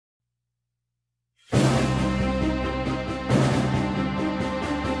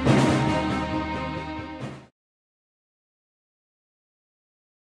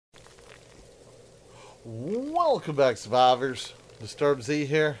Welcome back, survivors. Disturbed Z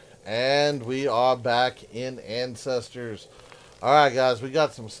here, and we are back in Ancestors. Alright guys, we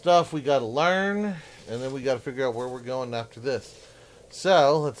got some stuff we got to learn, and then we got to figure out where we're going after this.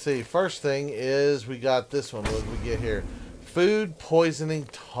 So, let's see. First thing is we got this one. What did we get here? Food poisoning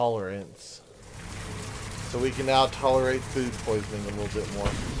tolerance. So we can now tolerate food poisoning a little bit more.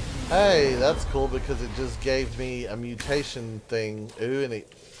 Hey, that's cool because it just gave me a mutation thing. Ooh, and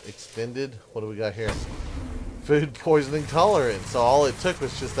it extended. What do we got here? Food poisoning tolerance. So all it took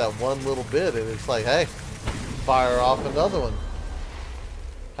was just that one little bit, and it's like, hey, fire off another one.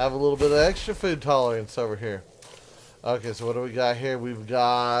 Have a little bit of extra food tolerance over here. Okay, so what do we got here? We've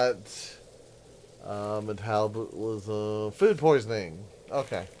got metabolism, food poisoning.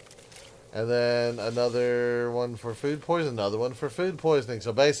 Okay. And then another one for food poisoning, another one for food poisoning.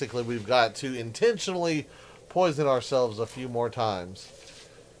 So basically we've got to intentionally poison ourselves a few more times.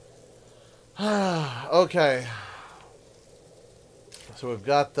 Okay. So we've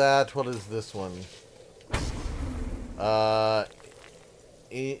got that. What is this one?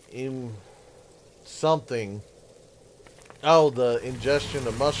 Something. Oh, the ingestion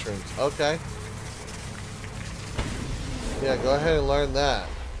of mushrooms. Okay. Yeah, go ahead and learn that.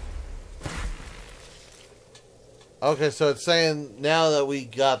 Okay, so it's saying now that we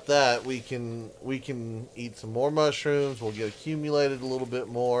got that, we can eat some more mushrooms. We'll get accumulated a little bit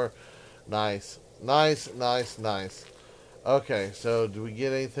more. Nice. Nice, nice, nice. Okay, so do we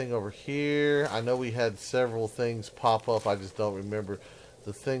get anything over here? I know we had several things pop up. I just don't remember.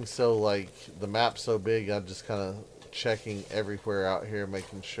 The thing's so, like, the map's so big, I'm just kind of checking everywhere out here,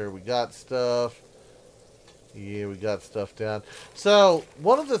 making sure we got stuff. Yeah, we got stuff down. So,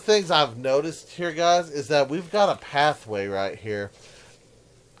 one of the things I've noticed here, guys, is that we've got a pathway right here.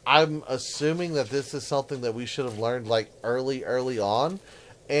 I'm assuming that this is something that we should have learned, like, early on.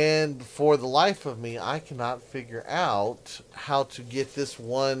 And for the life of me, I cannot figure out how to get this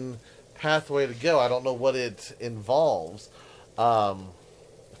one pathway to go. I don't know what it involves.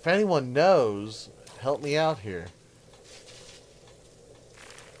 If anyone knows, help me out here.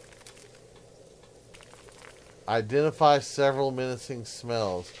 Identify several menacing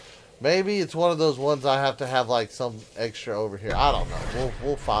smells. Maybe it's one of those ones I have to have like some extra over here. I don't know.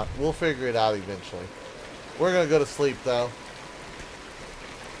 We'll figure it out eventually. We're gonna go to sleep though.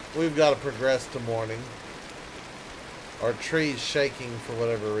 We've got to progress to morning. Our tree's shaking for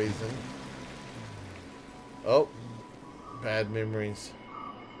whatever reason. Oh, bad memories.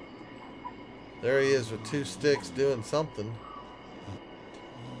 There he is with 2 sticks doing something.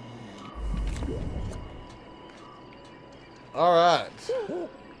 Alright.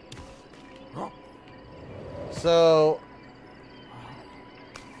 So,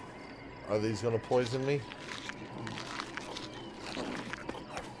 are these going to poison me?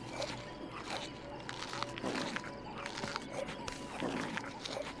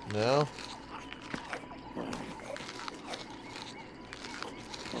 No?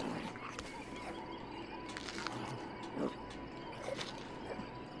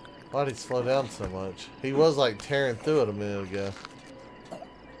 Why'd he slow down so much? He was like tearing through it a minute ago.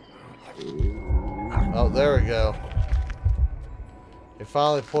 Oh, there we go. He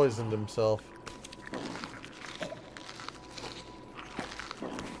finally poisoned himself.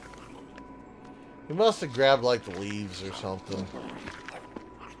 He must have grabbed like the leaves or something.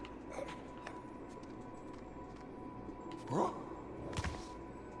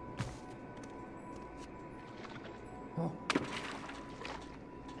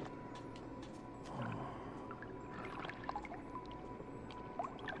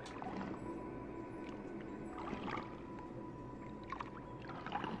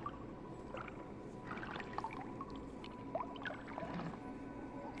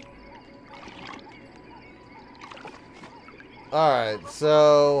 Alright,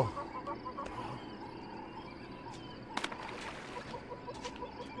 so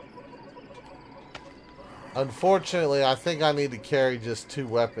unfortunately, I think I need to carry just 2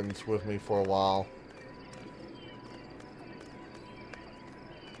 weapons with me for a while.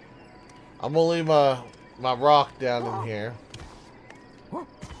 I'm gonna leave my rock down in here. I'm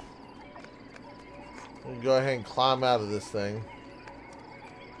gonna go ahead and climb out of this thing.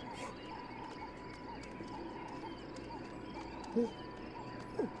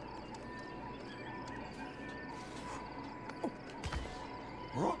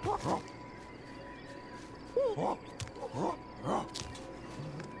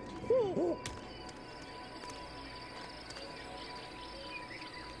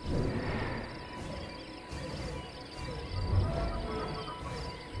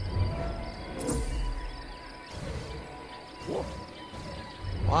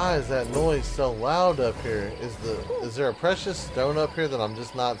 why is that noise so loud up here? Is there a precious stone up here that I'm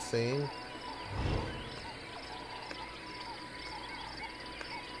just not seeing?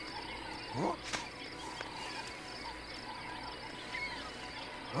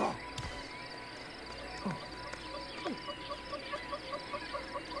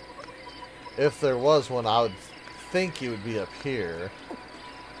 If there was one, I would think it would be up here.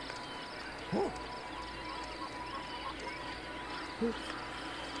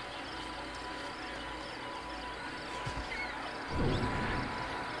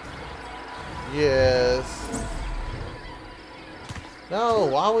 Yes. No,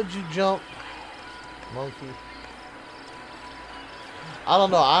 why would you jump, monkey? I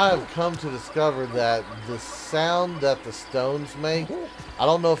don't know. I have come to discover that the sound that the stones make, I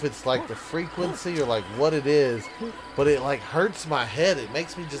don't know if it's like the frequency or like what it is, but it like hurts my head. It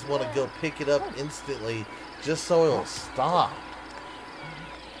makes me just want to go pick it up instantly just so it'll stop.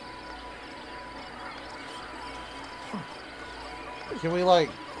 Can we like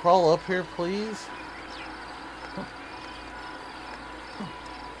crawl up here, please?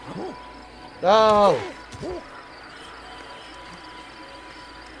 No!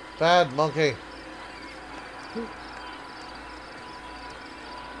 Bad monkey.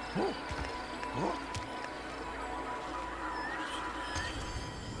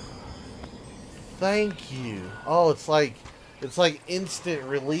 Thank you. Oh, it's like instant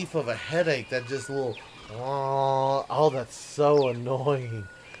relief of a headache. That just little. Oh, that's so annoying.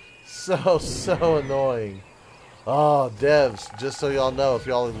 So annoying. Oh, devs, just so y'all know, if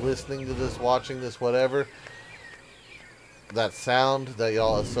y'all are listening to this, watching this, whatever, that sound that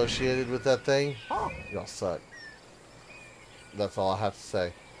y'all associated with that thing, y'all suck. That's all I have to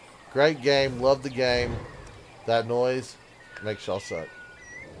say. Great game, love the game. That noise makes y'all suck.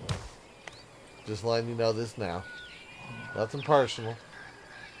 Just letting you know this now. Nothing personal.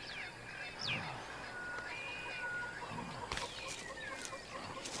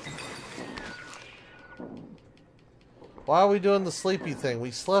 Why are we doing the sleepy thing?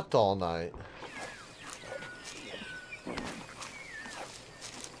 We slept all night.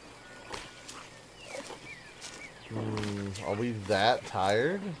 Are we that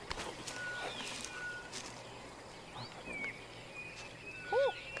tired?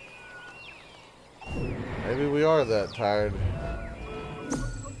 Maybe we are that tired.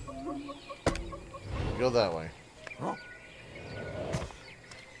 Go that way.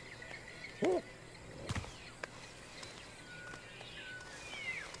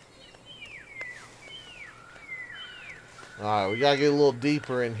 Alright, we gotta get a little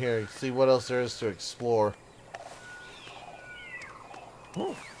deeper in here and see what else there is to explore.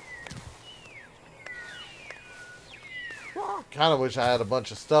 Kind of wish I had a bunch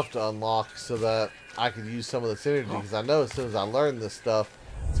of stuff to unlock so that I could use some of this energy, because I know as soon as I learn this stuff,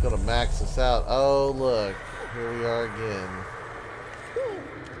 it's going to max us out. Oh, look. Here we are again.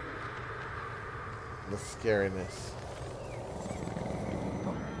 The scariness.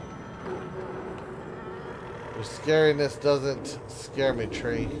 Your scariness doesn't scare me,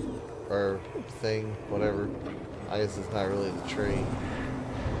 tree. Or thing, whatever. I guess it's not really the tree.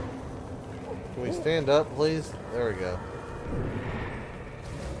 Can we stand up, please? There we go.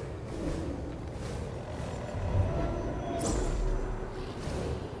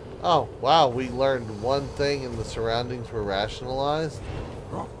 Oh, wow, we learned one thing and the surroundings were rationalized.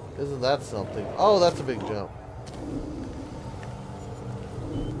 Isn't that something? Oh, that's a big jump.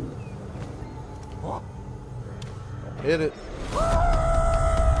 Hit it.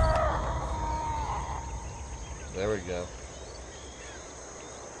 There we go.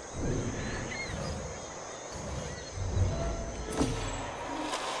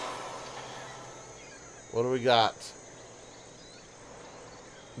 What do we got?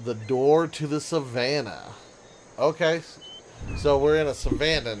 The door to the Savanna. Okay, so we're in a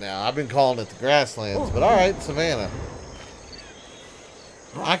savanna now. I've been calling it the grasslands, but alright, Savanna.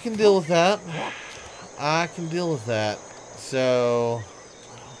 I can deal with that. I can deal with that. So,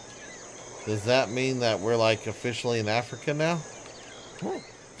 does that mean that we're like officially in Africa now?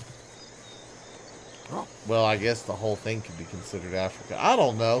 Well, I guess the whole thing could be considered Africa. I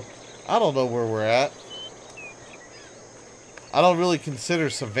don't know. I don't know where we're at. I don't really consider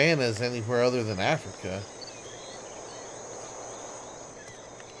savannas anywhere other than Africa.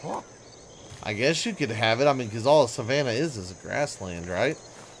 I guess you could have it. I mean, because all a savanna is a grassland, right?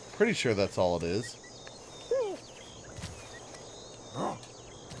 Pretty sure that's all it is. Of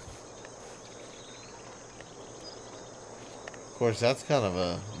course, that's kind of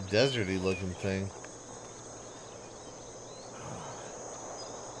a deserty looking thing.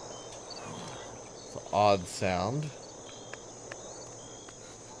 It's an odd sound.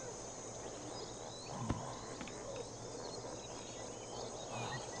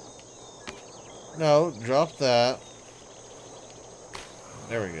 No, drop that.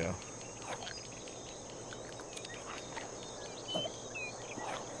 There we go.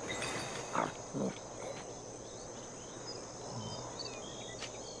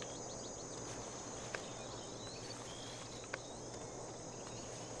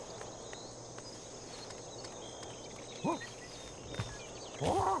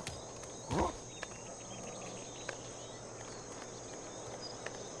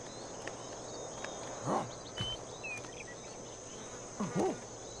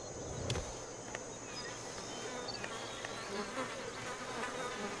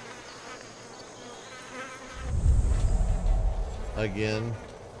 Again.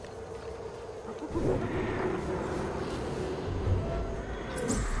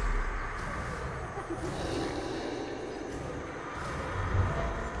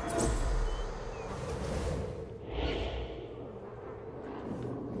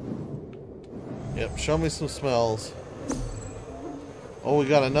 Yep, show me some smells. Oh, we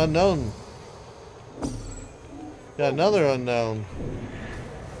got an unknown. Got another unknown.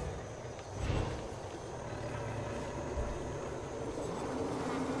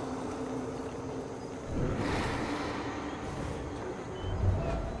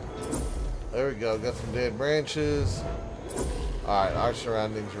 There we go. Got some dead branches. Alright, our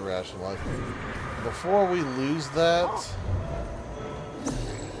surroundings are rationalized. Before we lose that,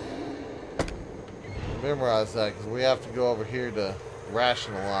 memorize that, because we have to go over here to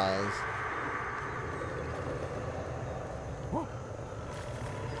rationalize.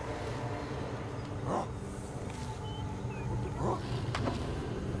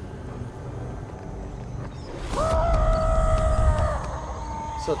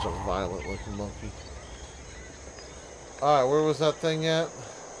 Such a violent looking monkey. Alright, where was that thing at?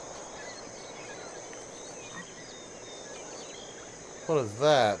 What is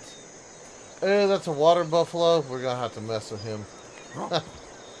that? Eh, that's a water buffalo. We're gonna have to mess with him.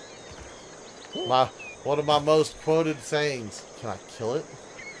 One of my most quoted sayings. Can I kill it?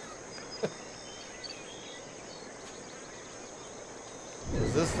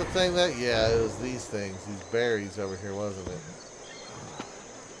 Is this the thing that? Yeah, it was these things. These berries over here, wasn't it?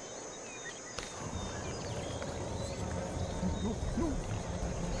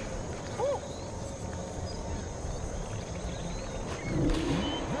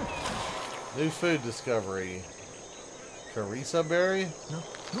 New food discovery. Carissa berry?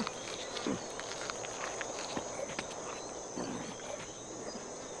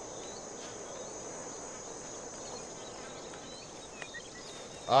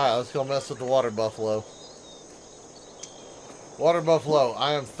 Alright, let's go mess with the water buffalo. Water buffalo,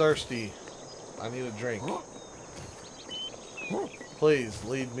 I am thirsty. I need a drink. Please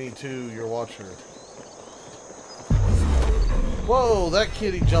lead me to your watcher. Whoa, that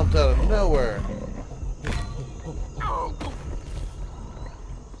kitty jumped out of nowhere.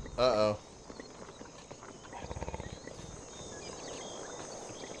 Uh-oh.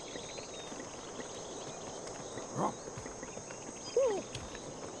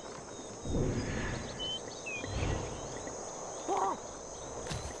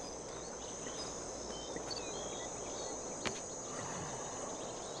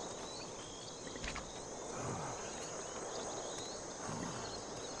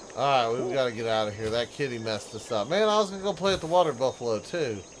 Alright, we've got to get out of here. That kitty messed us up. Man, I was going to go play with the water buffalo,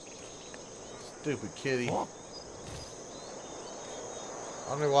 too. Stupid kitty. I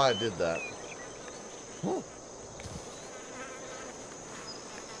don't know why I did that.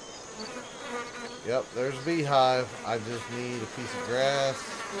 Yep, there's a beehive. I just need a piece of grass.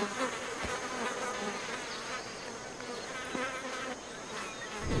 Over there.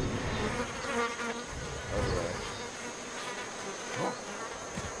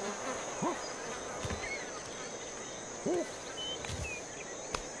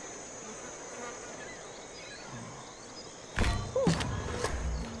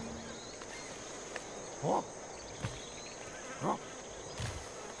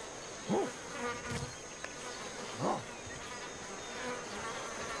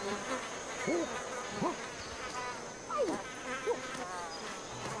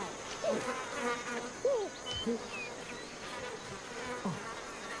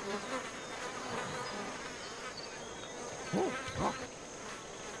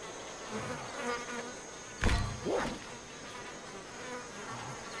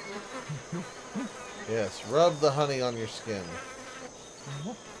 Yes, rub the honey on your skin.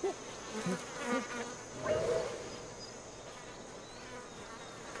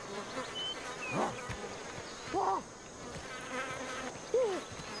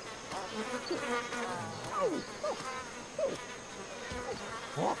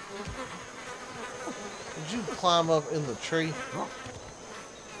 Did you climb up in the tree?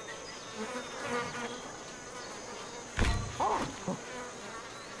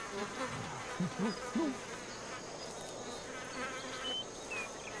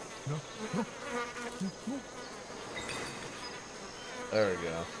 There we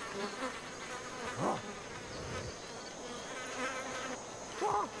go.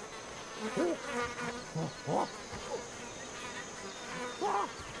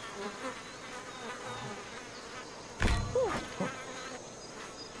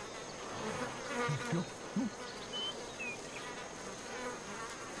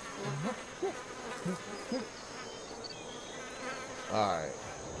 All right.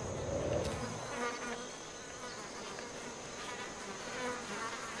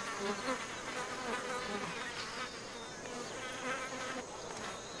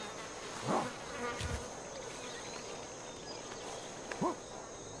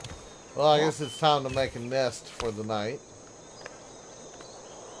 Well, I guess it's time to make a nest for the night.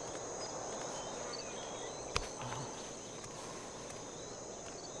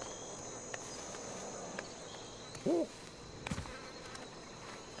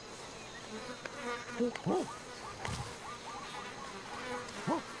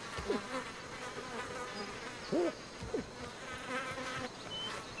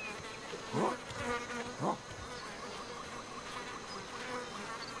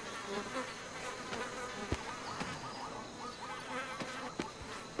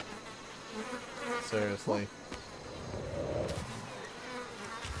 Seriously.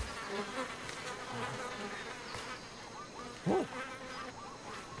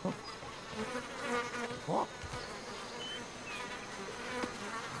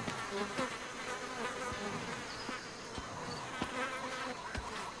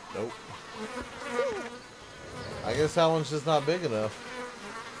 Nope. I guess that one's just not big enough.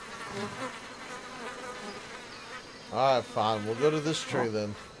 Alright, fine. We'll go to this tree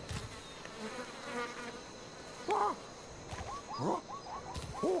then.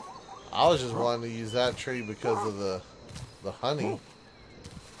 I was just wanting to use that tree because of the honey.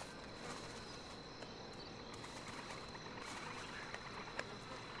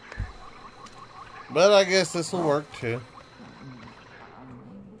 But I guess this will work too.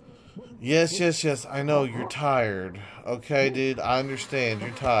 Yes, yes, yes. I know you're tired. Okay, dude. I understand.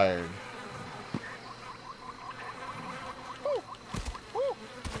 You're tired.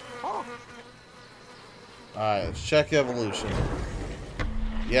 Alright, let's check evolution.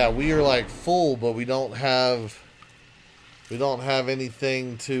 Yeah, we are like full, but we don't have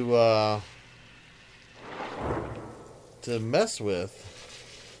anything to mess with.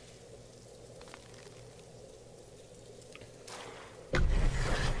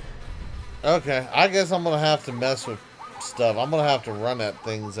 Okay, I guess I'm gonna have to mess with stuff. I'm gonna have to run at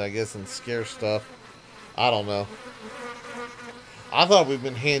things, I guess, and scare stuff. I don't know. I thought we've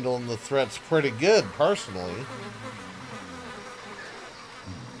been handling the threats pretty good, personally.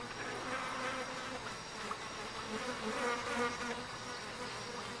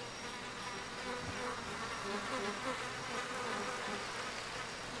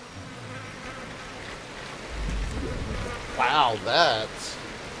 Wow, that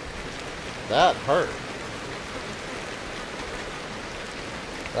hurt.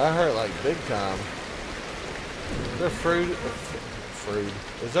 That hurt like big time. Is there fruit?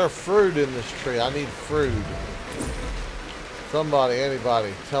 Is there fruit in this tree? I need fruit. Somebody,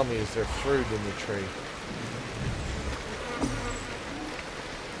 anybody, tell me, is there fruit in the tree?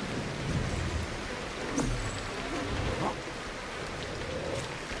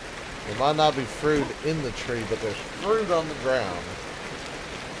 There might not be fruit in the tree, but there's fruit on the ground.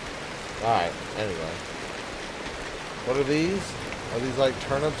 Alright, anyway. What are these? Are these like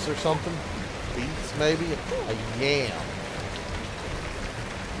turnips or something? Beets, maybe? A yam.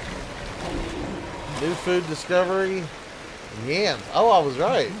 New food discovery. Yams. Oh, I was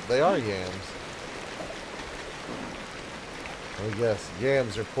right. They are yams. I guess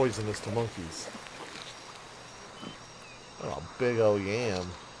yams are poisonous to monkeys. Oh, a big old yam.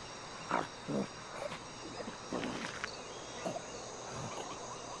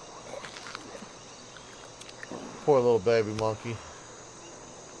 Poor little baby monkey.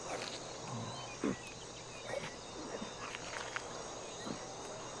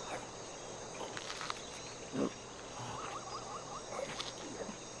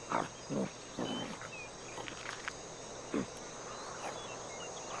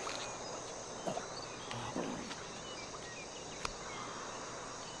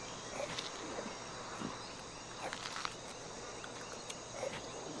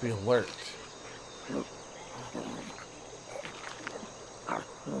 Be alert.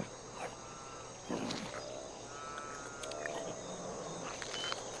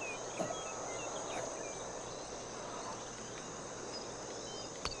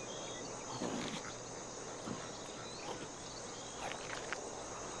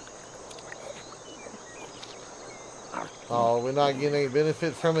 Oh, we're not getting any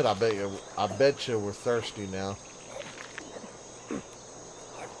benefit from it? I bet you. I bet you we're thirsty now.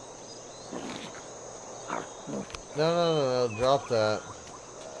 No. Drop that.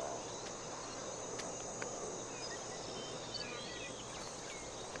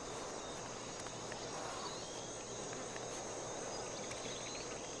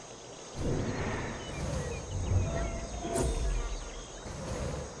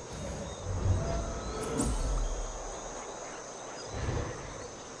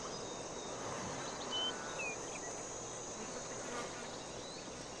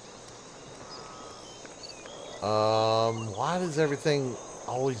 Why does everything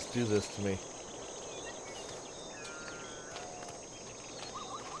always do this to me?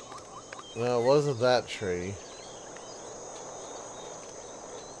 No, it wasn't that tree.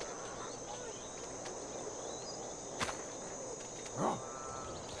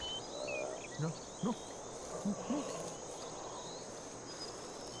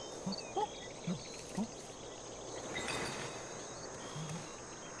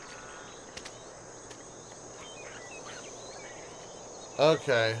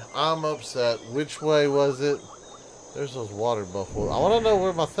 Okay, I'm upset. Which way was it? There's those water buffalo. I want to know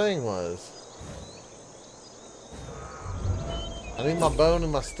where my thing was. I need my bone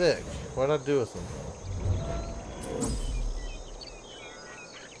and my stick. What did I do with them?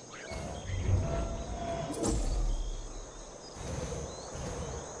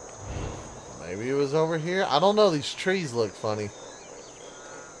 Maybe it was over here? I don't know. These trees look funny.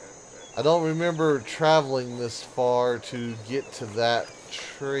 I don't remember traveling this far to get to that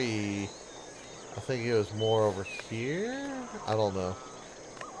tree. I think it was more over here? I don't know.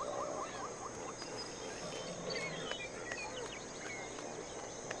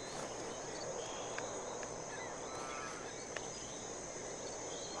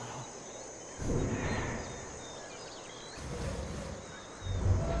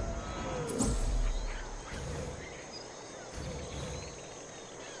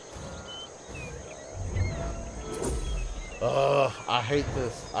 I hate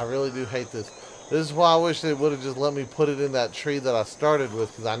this. I really do hate this. This is why I wish they would have just let me put it in that tree that I started with,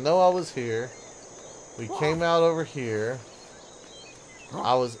 because I know I was here. We came out over here.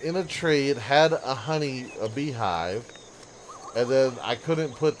 I was in a tree. It had a beehive. And then I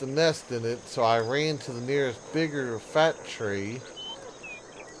couldn't put the nest in it, so I ran to the nearest bigger fat tree.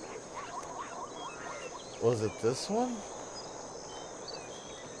 Was it this one?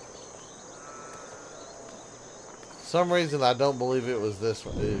 For some reason I don't believe it was this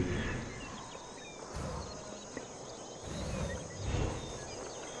one. Ooh.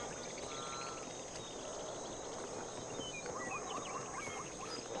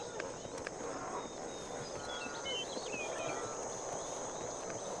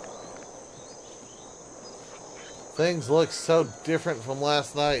 Things look so different from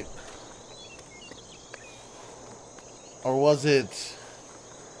last night. Or was it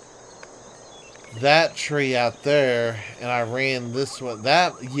that tree out there and I ran this one?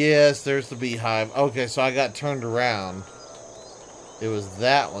 Yes, there's the beehive. Okay, so I got turned around. It was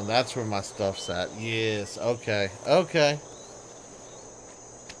that one. That's where my stuff's at. Yes, okay. Okay.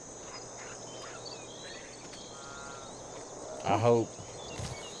 I hope.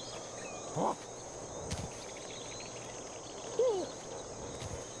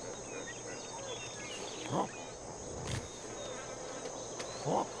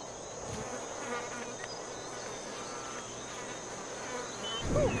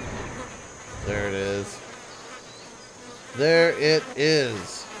 There it is. There it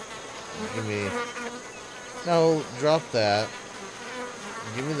is. Give me... No, drop that.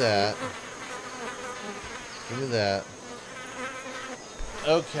 Give me that. Give me that.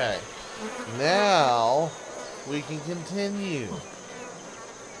 Okay. Now, we can continue.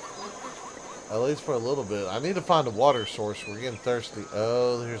 At least for a little bit. I need to find a water source. We're getting thirsty.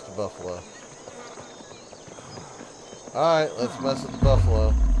 Oh, here's the buffalo. Alright, let's mess with the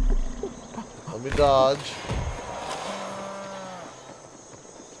buffalo. Let me dodge.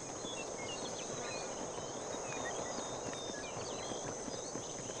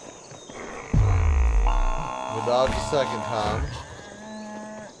 Let me dodge a second time.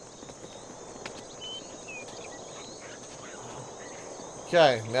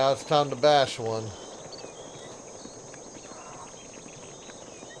 Okay, now it's time to bash one.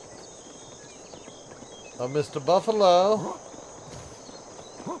 Mr. Buffalo.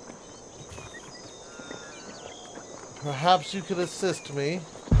 Perhaps you could assist me.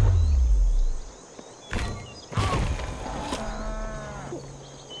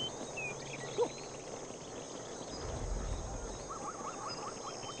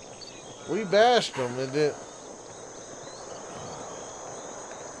 We bashed them, and it...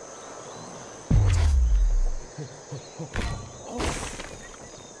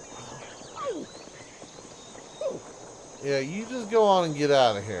 Yeah, you just go on and get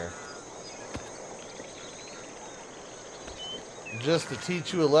out of here. Just to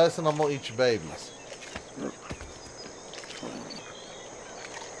teach you a lesson, I'm gonna eat your babies.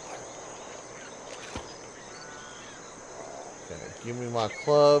 Okay, give me my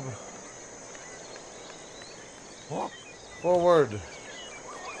club. Forward.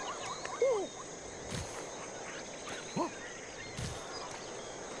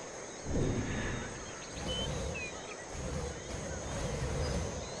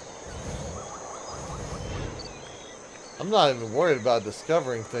 I'm not even worried about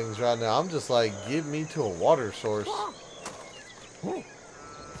discovering things right now. I'm just like, give me to a water source.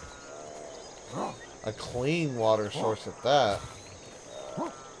 A clean water source at that.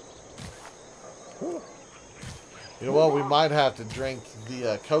 You know what? We might have to drink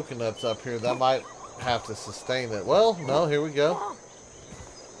the coconuts up here. That might have to sustain it. Well, no, here we go.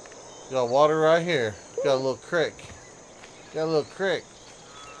 Got water right here. Got a little creek. Got a little creek.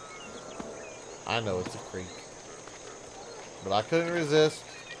 I know it's a creek. But I couldn't resist.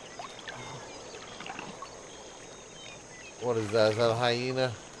 What is that? Is that a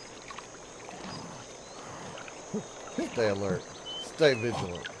hyena? Stay alert. Stay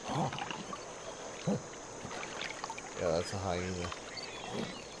vigilant. Yeah, that's a hyena.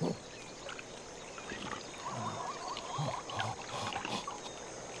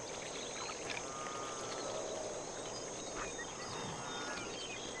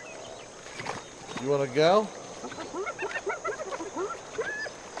 You want to go?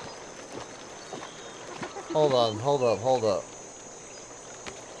 Hold on, hold up, hold up.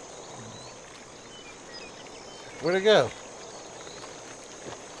 Where'd it go?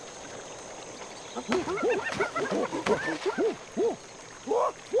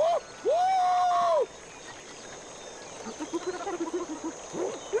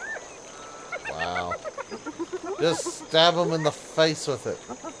 Wow. Just stab him in the face with it.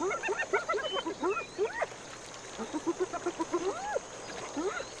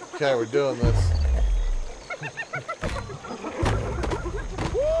 Okay, we're doing this.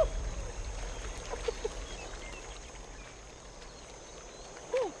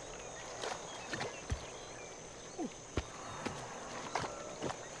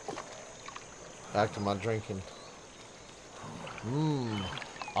 Back to my drinking.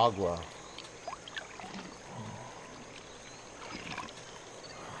 Agua.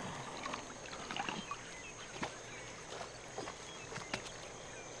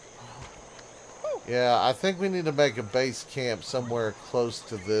 Yeah, I think we need to make a base camp somewhere close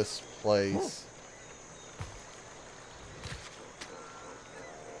to this place.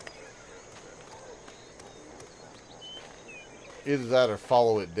 Either that or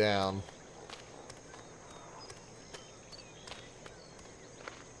follow it down.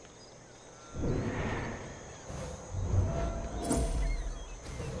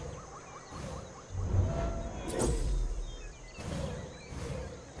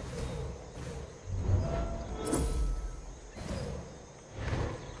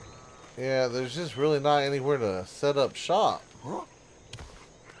 Yeah, there's just really not anywhere to set up shop.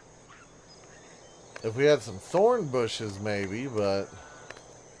 If we had some thorn bushes, maybe, but...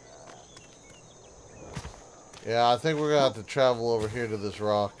 Yeah, I think we're going to have to travel over here to this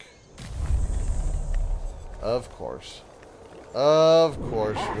rock. Of course. Of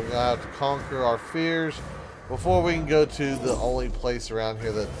course. We're going to have to conquer our fears before we can go to the only place around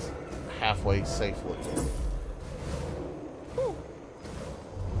here that's halfway safely.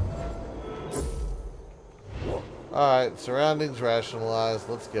 Alright, surroundings rationalized.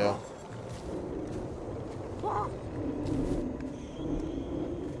 Let's go.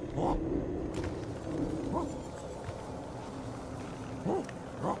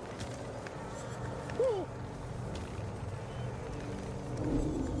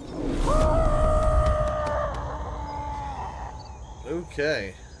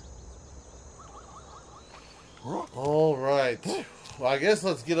 Okay. Alright. Well, I guess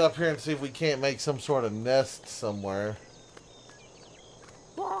let's get up here and see if we can't make some sort of nest somewhere.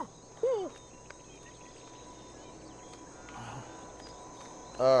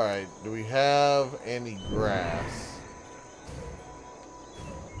 Alright, do we have any grass?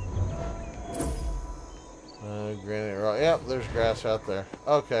 Granite rock. Yep, there's grass out there.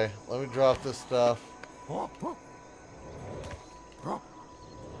 Okay, let me drop this stuff.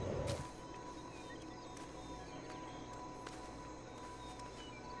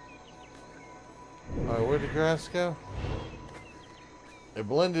 Alright, where'd the grass go? It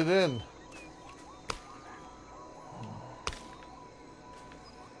blended in.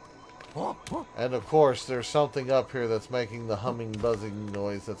 And of course, there's something up here that's making the humming, buzzing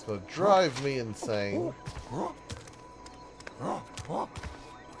noise that's going to drive me insane.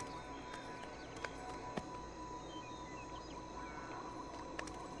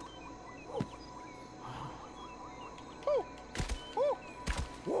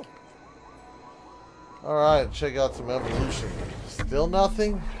 Alright, check out some evolution. Still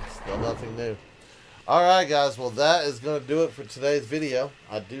nothing? Still nothing new. Alright guys, well that is going to do it for today's video.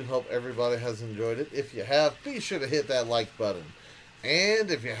 I do hope everybody has enjoyed it. If you have, be sure to hit that like button. And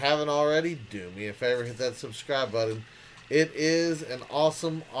if you haven't already, do me a favor, hit that subscribe button. It is an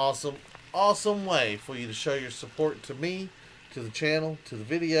awesome, awesome, awesome way for you to show your support to me, to the channel, to the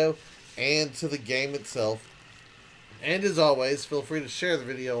video, and to the game itself. And as always, feel free to share the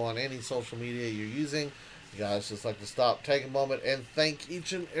video on any social media you're using. You guys, just like to stop, take a moment, and thank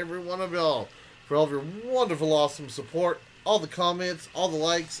each and every one of y'all for all of your wonderful, awesome support, all the comments, all the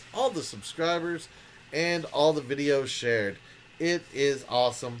likes, all the subscribers, and all the videos shared. It is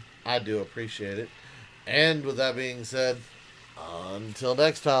awesome. I do appreciate it. And with that being said, until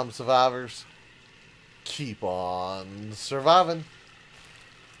next time, survivors, keep on surviving.